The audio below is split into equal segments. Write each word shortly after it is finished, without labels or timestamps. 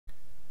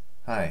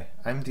Hi,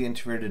 I'm the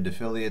Introverted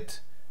Affiliate,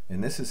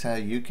 and this is how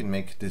you can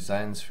make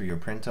designs for your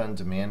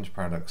print-on-demand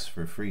products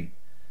for free.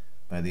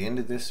 By the end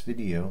of this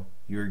video,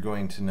 you are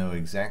going to know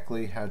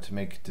exactly how to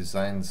make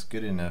designs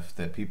good enough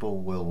that people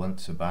will want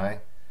to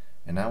buy,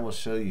 and I will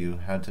show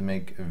you how to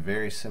make a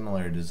very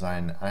similar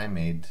design I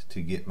made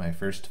to get my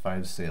first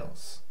 5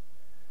 sales.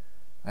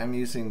 I'm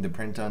using the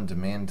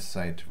print-on-demand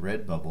site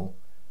Redbubble,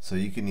 so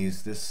you can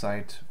use this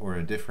site or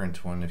a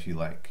different one if you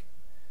like.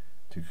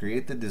 To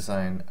create the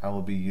design, I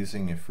will be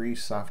using a free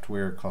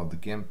software called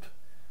Gimp,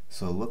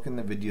 so look in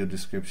the video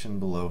description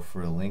below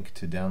for a link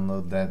to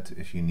download that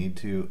if you need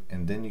to,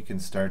 and then you can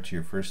start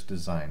your first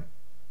design.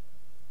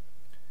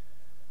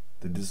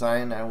 The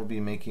design I will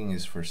be making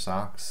is for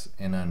socks,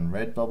 and on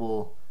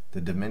Redbubble, the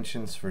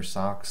dimensions for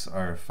socks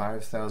are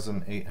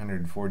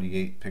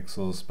 5,848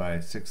 pixels by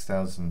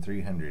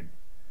 6,300.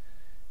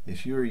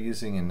 If you are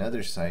using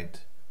another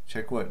site,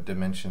 check what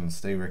dimensions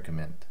they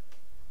recommend.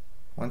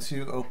 Once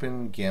you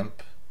open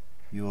Gimp,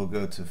 you will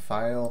go to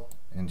File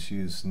and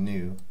choose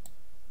New,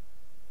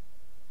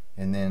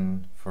 and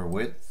then for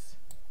width,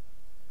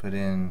 put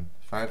in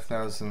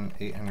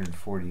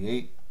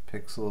 5,848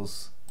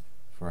 pixels.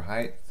 For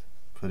height,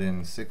 put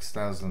in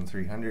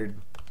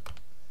 6,300,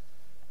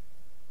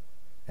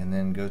 and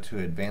then go to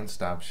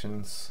Advanced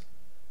Options.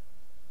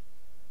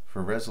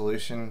 For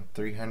resolution,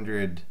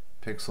 300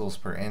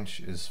 pixels per inch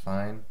is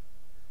fine.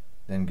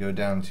 Then go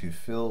down to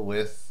Fill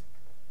With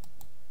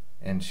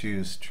and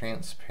choose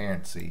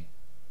Transparency.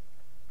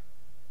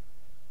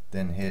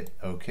 Then hit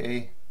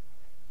OK,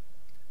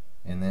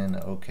 and then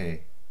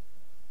OK.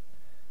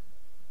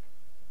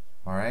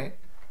 Alright,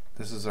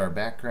 this is our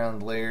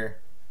background layer.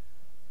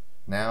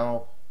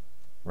 Now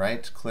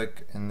right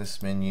click in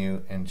this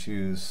menu and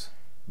choose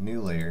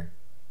New Layer.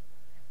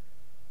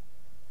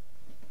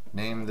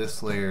 Name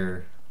this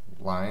layer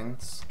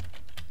Lines,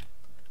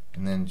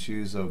 and then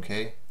choose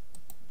OK.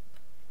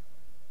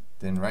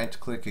 Then right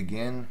click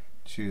again,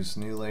 choose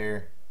New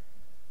Layer,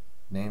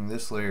 name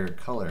this layer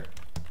Color,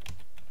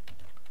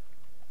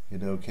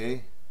 hit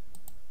OK.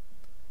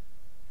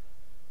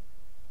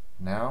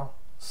 Now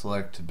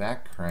select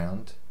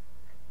Background.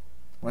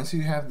 Once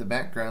you have the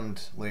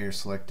background layer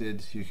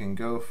selected, you can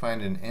go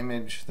find an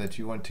image that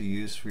you want to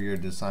use for your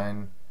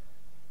design.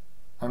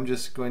 I'm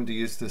just going to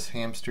use this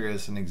hamster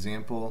as an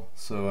example,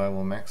 so I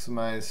will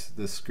maximize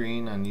the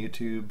screen on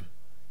YouTube.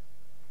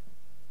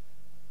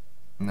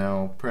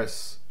 Now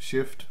press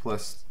Shift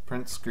plus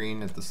print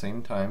screen at the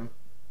same time.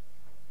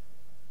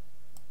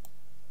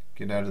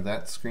 Get out of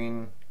that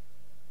screen,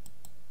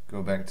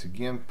 go back to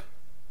Gimp,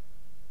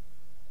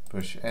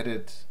 push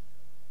Edit,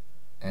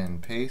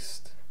 and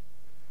paste.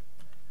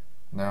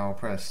 Now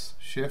press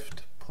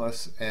Shift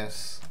plus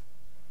S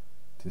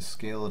to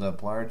scale it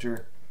up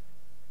larger.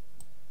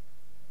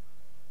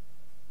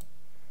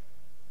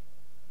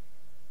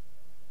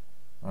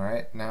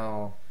 Alright,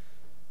 now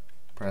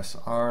press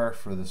R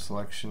for the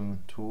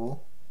selection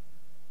tool,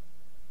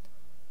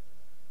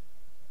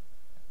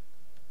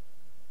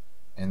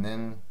 and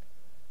then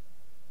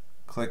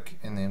click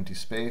in the empty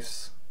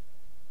space.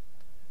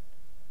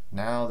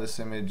 Now this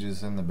image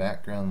is in the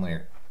background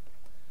layer.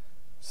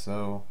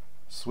 So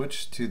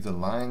switch to the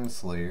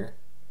lines layer.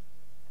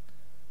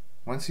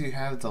 Once you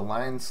have the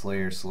lines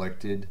layer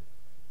selected,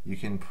 you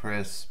can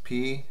press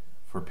P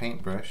for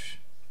paintbrush,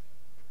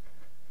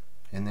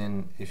 and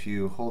then if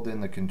you hold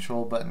in the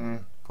control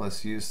button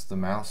plus use the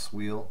mouse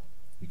wheel,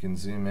 you can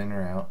zoom in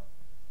or out.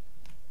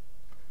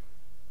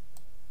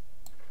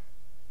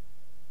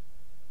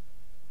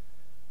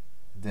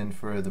 Then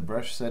for the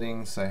brush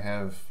settings, I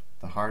have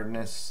the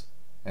hardness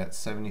at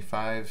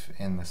 75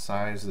 and the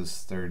size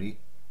is 30.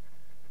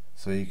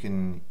 So you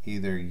can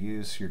either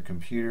use your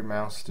computer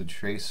mouse to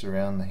trace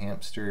around the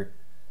hamster,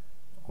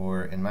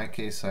 or in my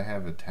case I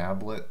have a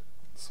tablet,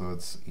 so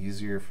it's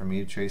easier for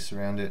me to trace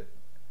around it.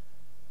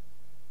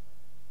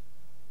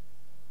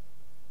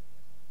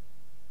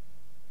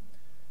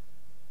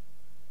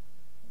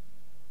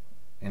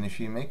 And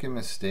if you make a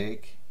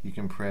mistake, you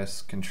can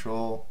press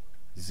Control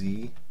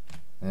Z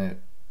and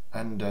it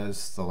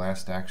undoes the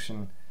last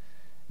action.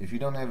 If you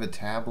don't have a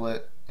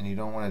tablet and you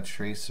don't want to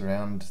trace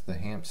around the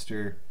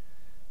hamster,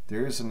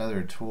 there is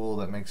another tool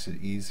that makes it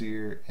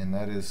easier, and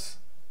that is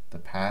the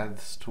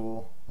Paths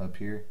tool up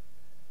here.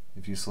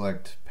 If you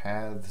select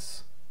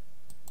Paths,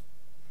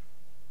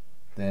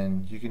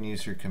 then you can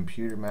use your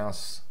computer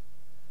mouse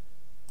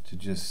to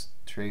just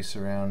trace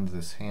around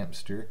this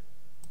hamster.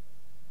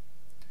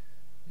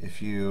 If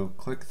you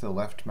click the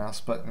left mouse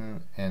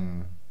button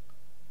and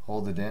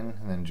hold it in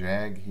and then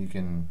drag, you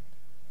can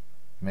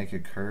make a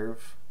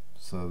curve,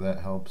 so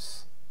that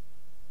helps.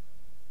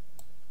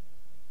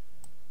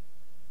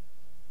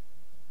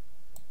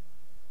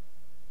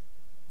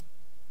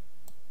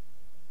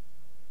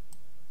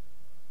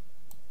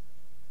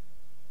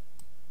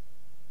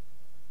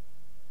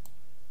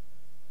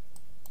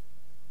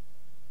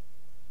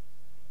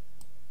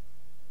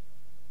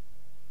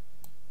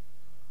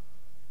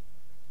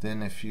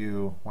 Then if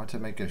you want to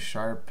make a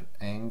sharp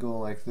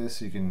angle like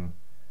this, you can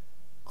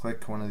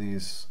click one of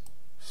these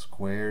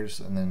squares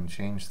and then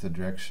change the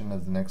direction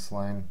of the next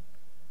line.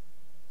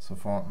 So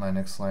if I want my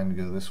next line to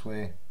go this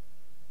way,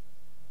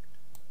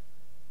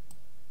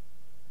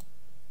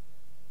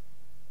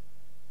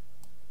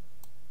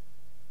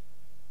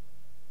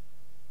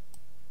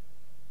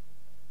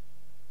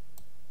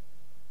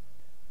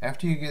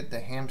 after you get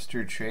the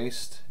hamster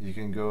traced, you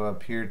can go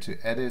up here to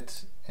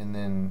edit and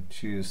then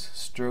choose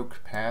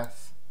stroke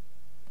path.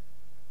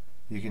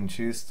 You can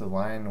choose the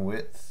line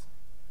width.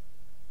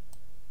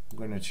 I'm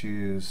going to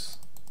choose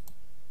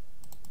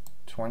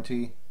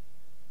 20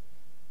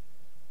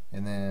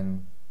 and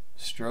then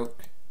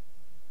stroke,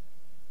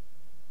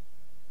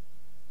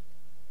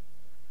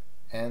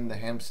 and the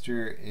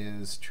hamster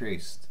is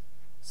traced.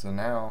 So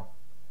now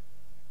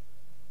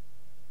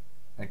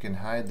I can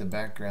hide the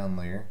background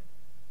layer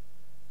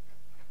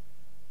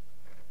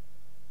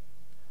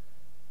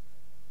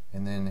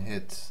and then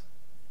hit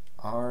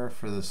R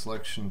for the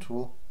selection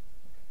tool,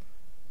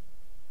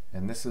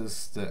 and this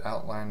is the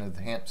outline of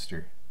the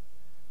hamster.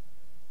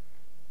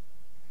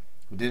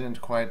 We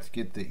didn't quite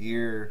get the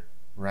ear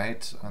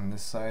right on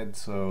this side,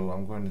 so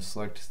I'm going to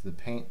select the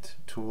paint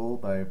tool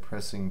by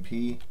pressing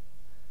P.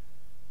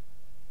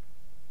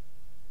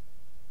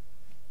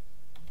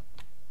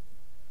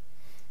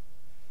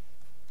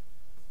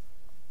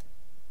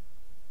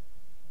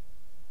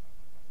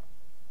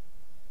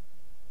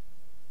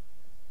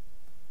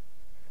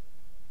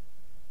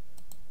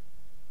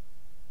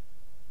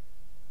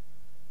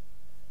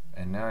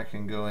 And now I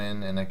can go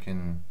in and I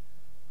can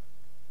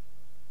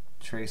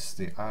trace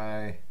the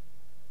eye,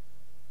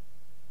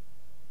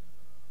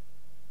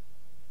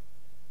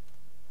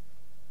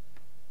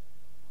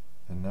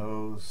 the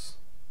nose,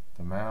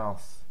 the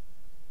mouth,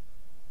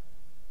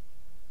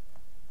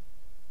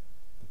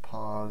 the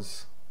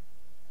paws,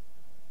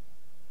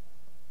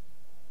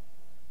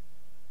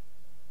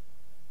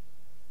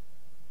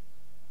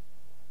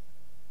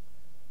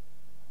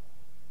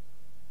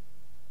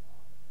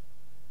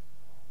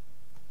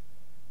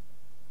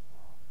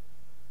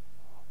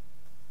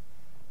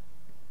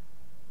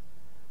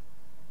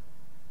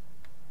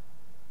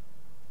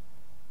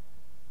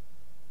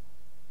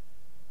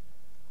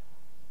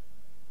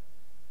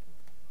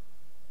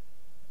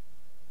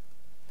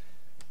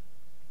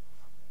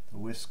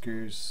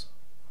 whiskers,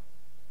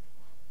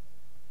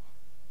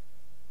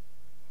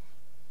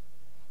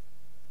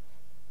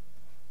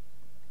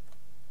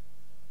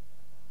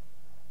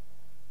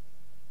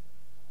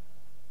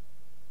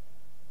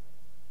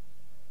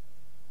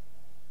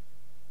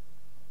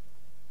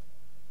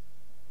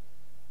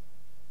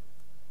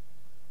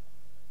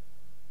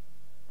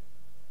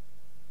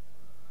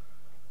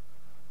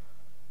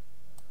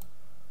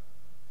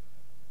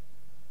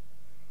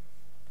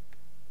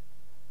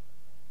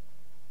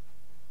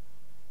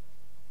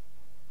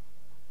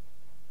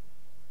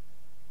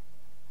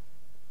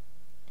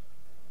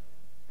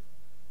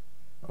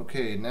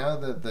 Okay, now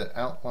that the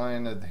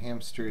outline of the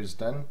hamster is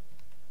done,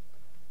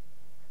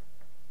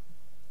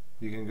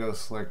 you can go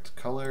select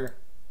color,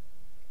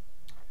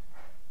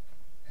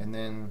 and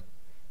then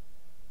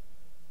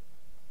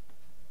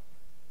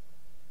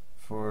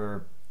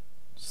for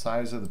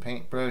size of the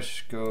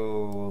paintbrush,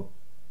 go,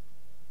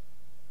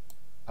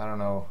 I don't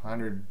know,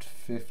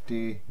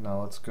 150,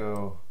 no, let's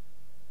go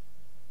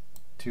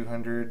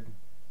 200,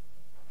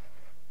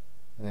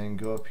 and then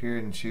go up here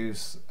and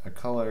choose a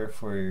color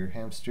for your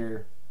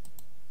hamster.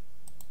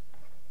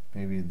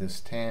 Maybe this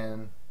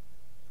tan.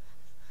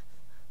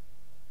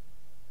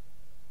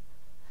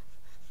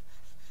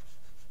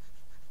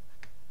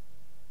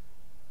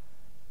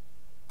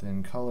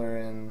 Then color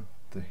in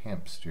the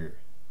hamster.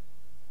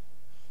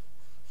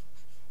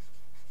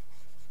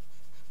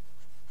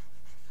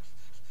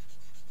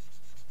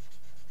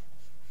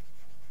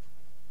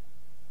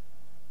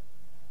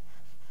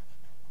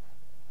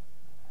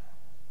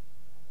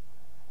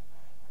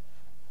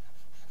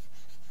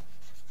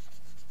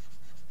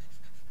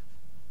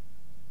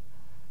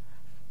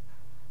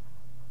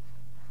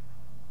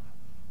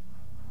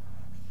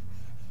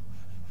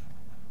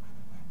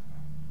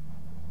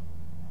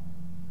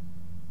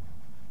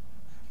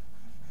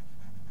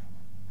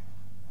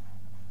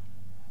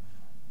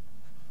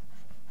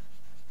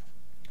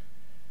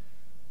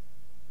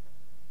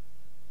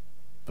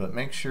 But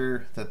make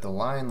sure that the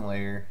line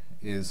layer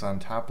is on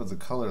top of the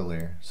color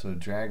layer. So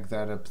drag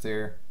that up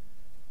there,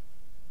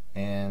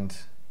 and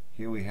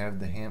here we have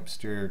the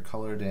hamster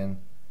colored in.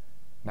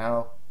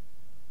 Now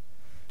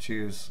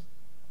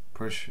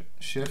push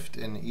Shift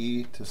and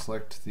E to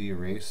select the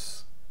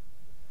erase.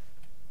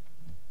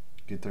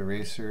 Get the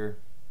eraser.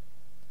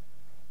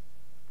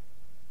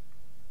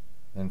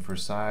 Then for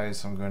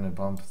size, I'm going to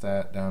bump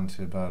that down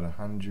to about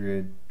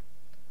 100.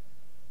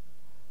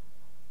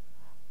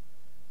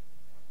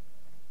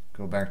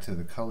 Go back to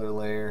the color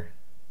layer.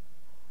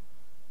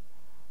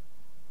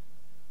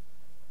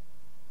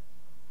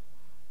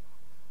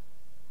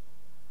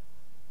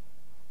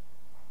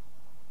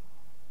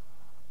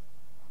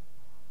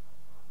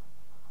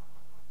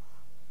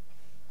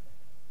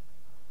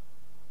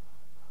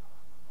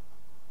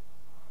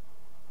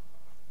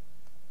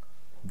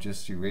 I'm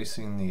just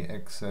erasing the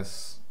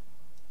excess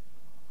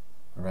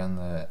around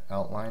the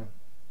outline.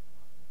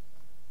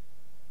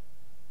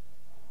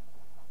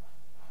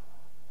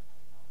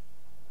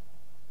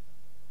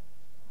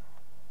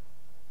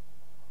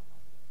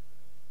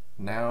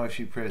 Now if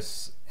you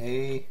press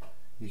A,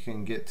 you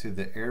can get to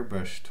the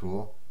Airbrush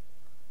tool,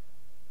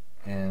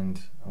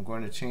 and I'm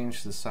going to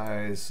change the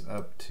size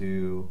up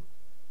to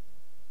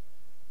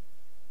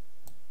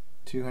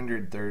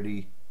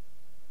 230,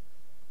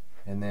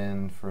 and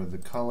then for the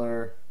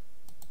color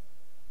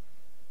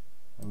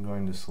I'm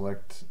going to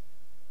select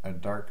a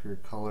darker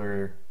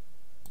color.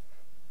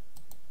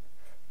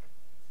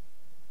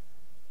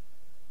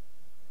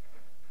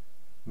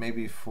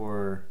 Maybe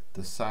for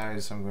the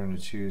size I'm going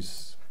to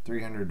choose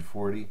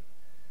 340.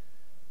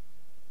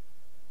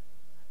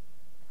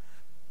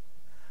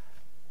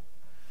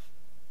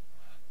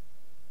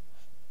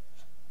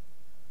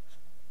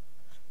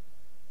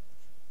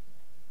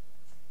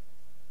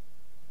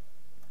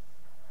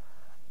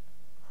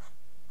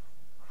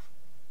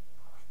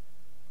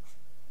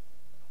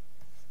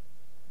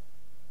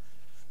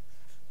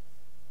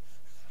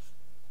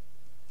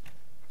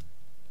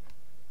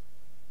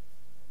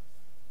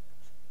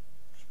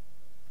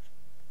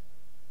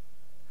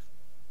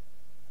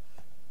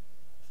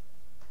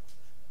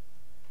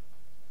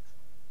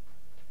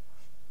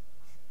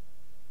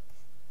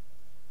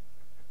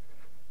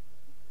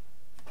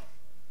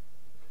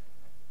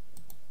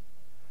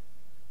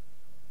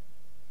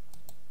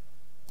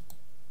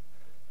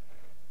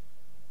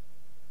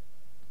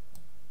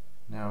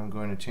 Now I'm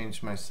going to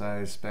change my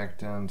size back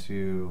down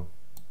to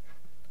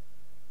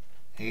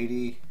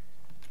 80.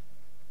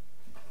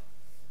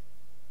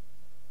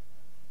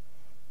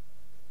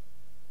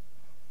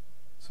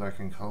 So I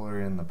can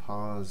color in the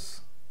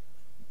paws.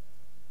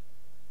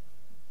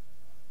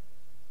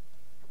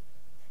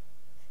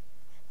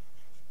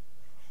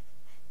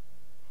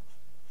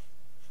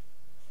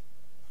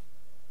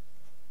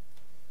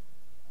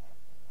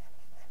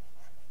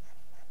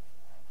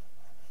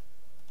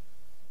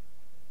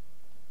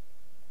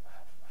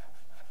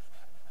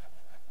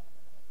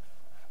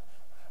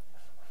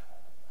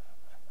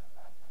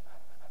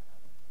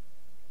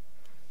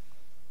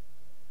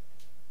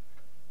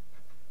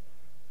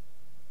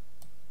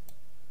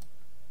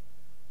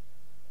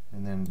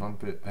 And then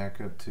bump it back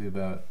up to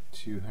about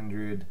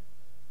 200.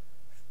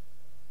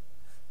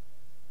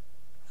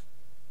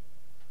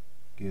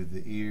 Give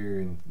the ear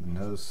and the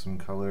nose some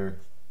color.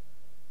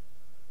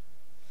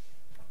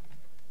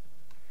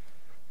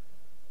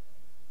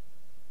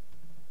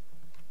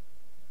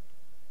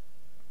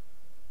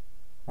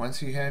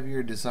 Once you have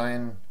your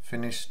design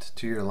finished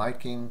to your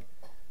liking,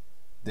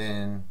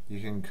 then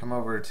you can come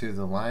over to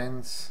the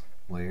lines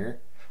layer,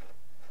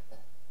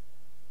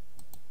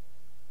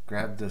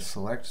 grab the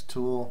select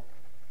tool,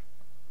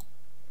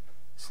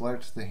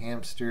 select the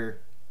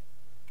hamster,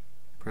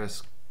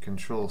 press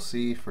Ctrl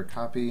C for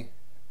copy.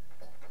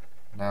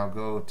 Now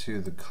go to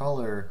the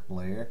color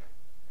layer,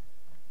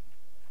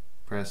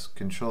 press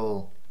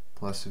Ctrl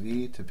plus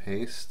V to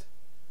paste,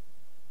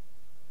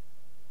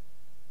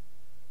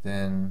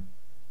 then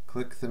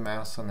click the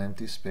mouse on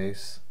empty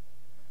space.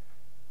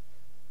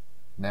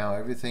 Now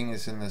everything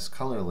is in this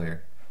color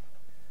layer.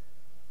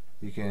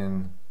 You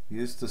can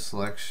use the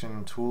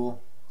selection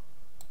tool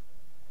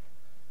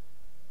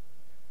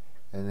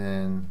and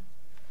then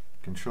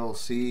Ctrl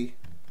C,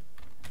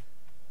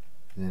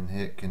 then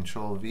hit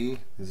Ctrl V.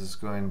 This is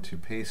going to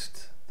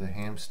paste the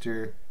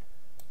hamster,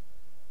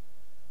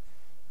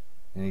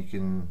 and you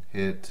can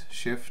hit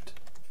Shift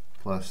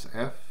plus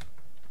F,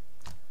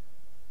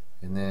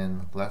 and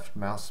then left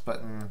mouse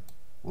button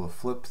will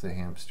flip the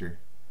hamster.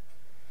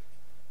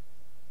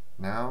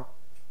 Now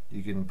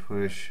you can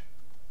push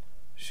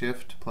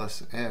Shift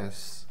plus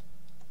S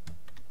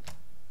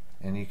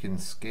and you can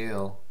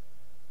scale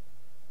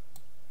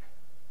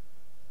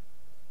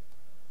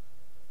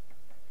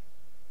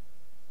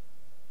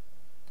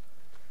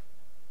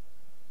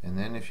and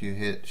then if you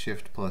hit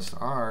Shift plus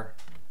R,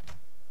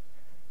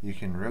 you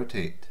can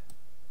rotate.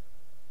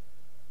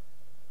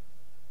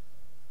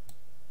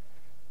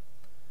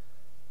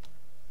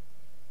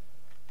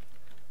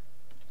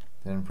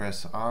 Then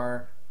press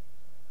R,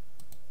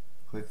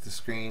 click the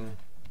screen,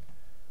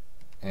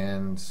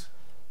 and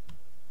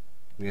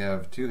we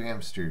have two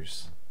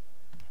hamsters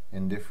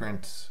in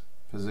different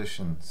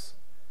positions.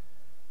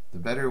 The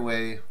better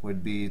way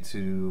would be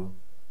to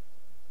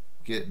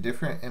get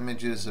different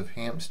images of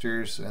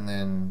hamsters and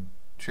then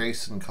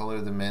trace and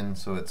color them in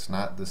so it's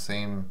not the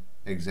same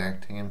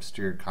exact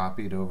hamster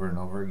copied over and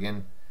over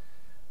again.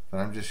 But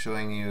I'm just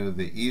showing you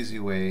the easy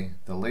way.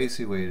 The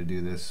lazy way to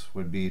do this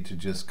would be to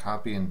just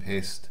copy and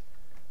paste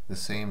the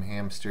same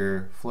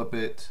hamster, flip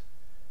it,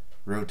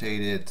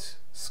 rotate it,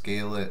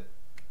 scale it,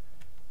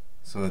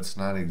 so it's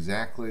not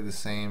exactly the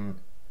same.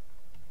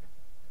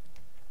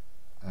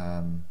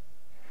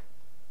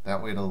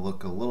 That way it'll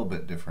look a little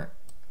bit different.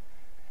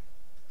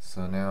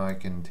 So now I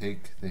can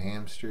take the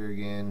hamster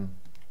again,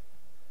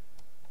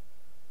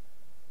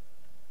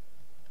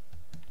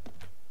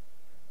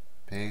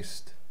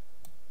 paste,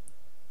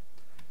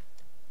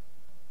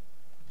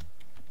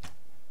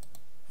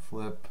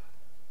 flip,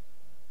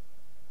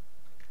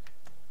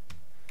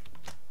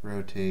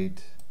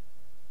 rotate,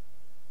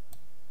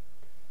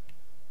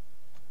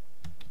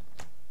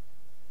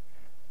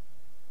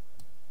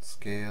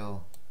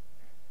 scale,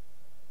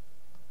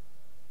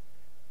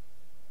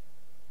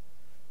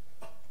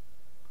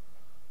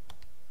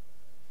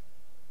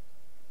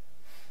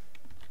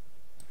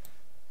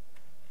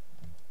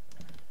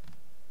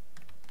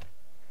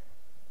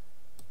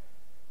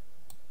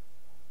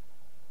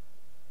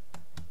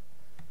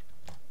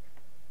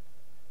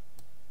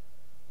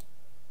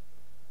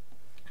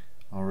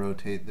 I'll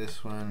rotate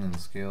this one and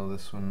scale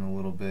this one a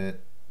little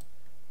bit.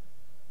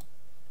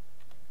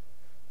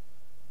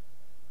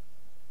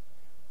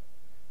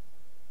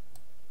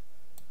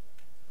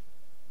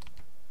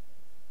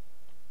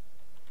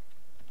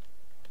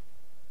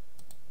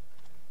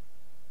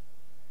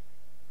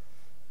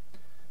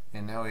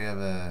 And now we have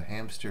a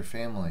hamster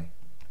family.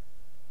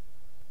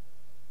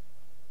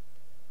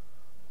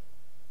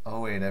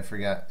 Oh wait, I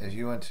forgot. If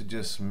you want to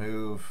just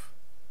move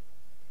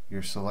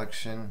your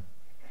selection,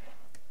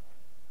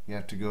 you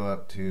have to go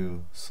up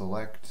to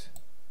Select,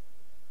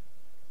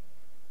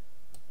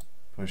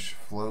 push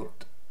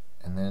Float,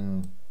 and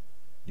then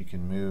you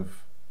can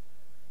move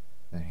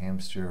the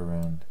hamster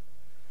around.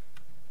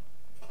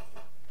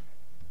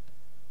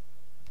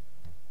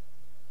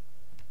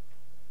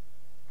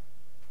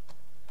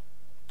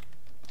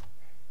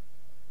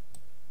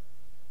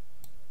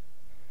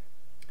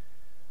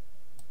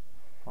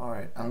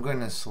 Alright, I'm going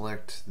to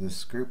select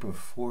this group of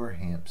 4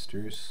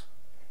 hamsters.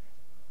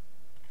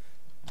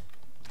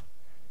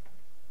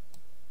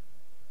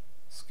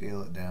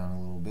 Scale it down a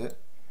little bit.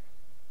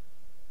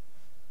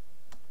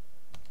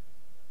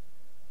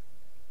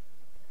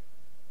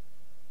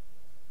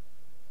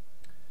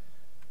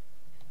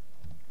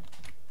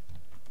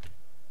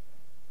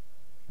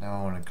 Now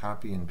I want to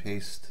copy and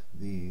paste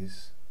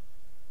these.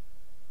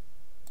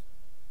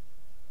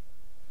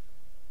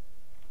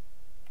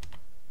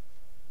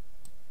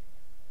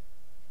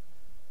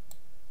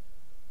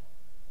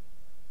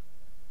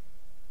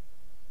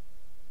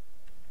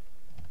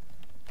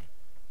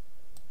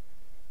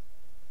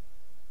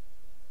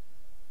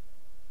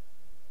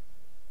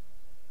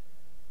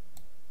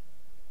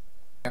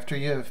 After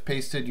you have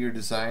pasted your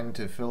design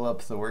to fill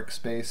up the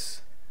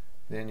workspace,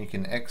 then you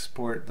can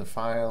export the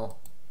file.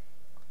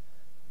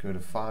 Go to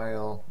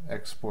File,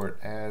 Export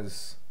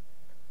As,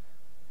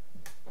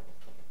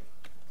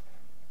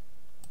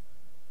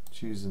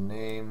 choose a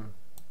name,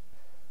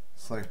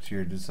 select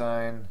your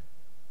design,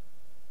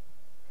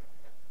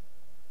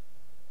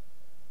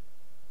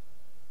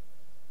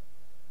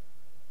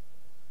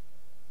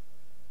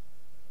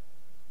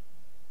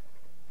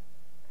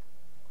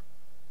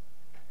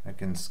 I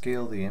can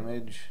scale the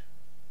image.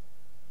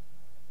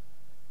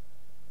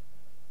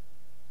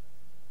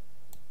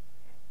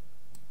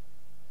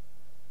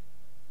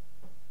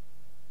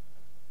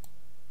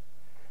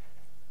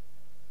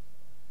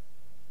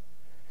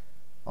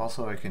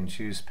 Also, I can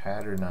choose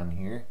pattern on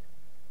here.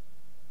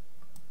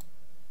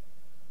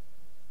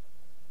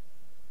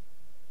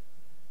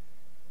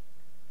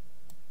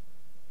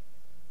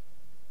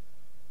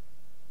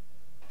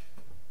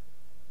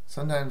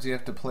 Sometimes you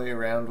have to play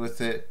around with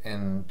it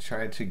and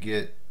try to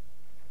get,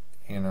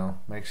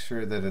 make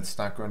sure that it's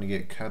not going to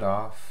get cut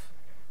off,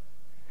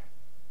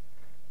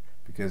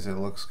 because it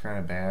looks kind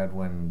of bad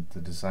when the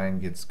design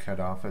gets cut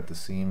off at the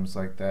seams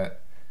like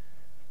that.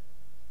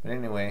 But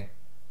anyway,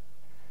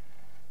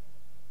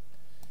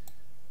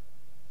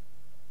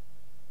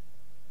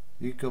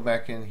 you go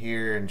back in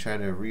here and try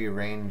to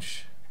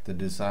rearrange the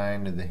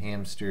design of the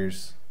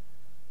hamsters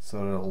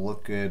so it'll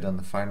look good on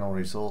the final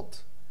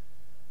result.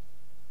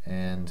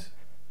 And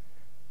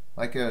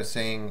like I was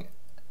saying,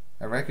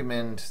 I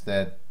recommend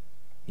that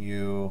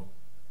you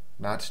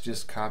not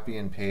just copy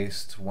and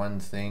paste one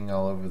thing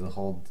all over the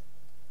whole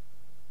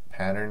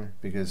pattern,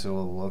 because it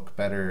will look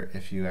better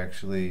if you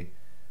actually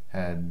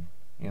had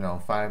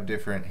 5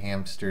 different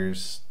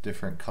hamsters,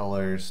 different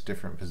colors,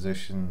 different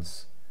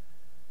positions,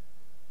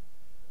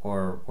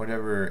 or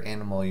whatever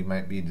animal you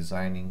might be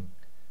designing.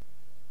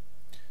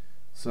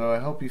 So I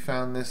hope you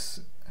found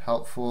this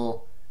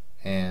helpful,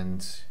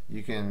 and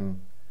you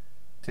can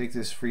take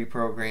this free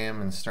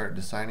program and start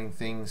designing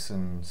things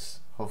and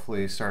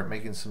hopefully start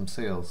making some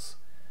sales.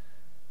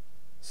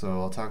 So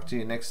I'll talk to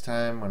you next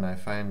time when I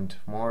find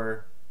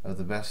more of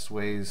the best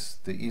ways,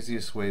 the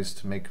easiest ways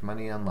to make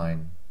money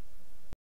online.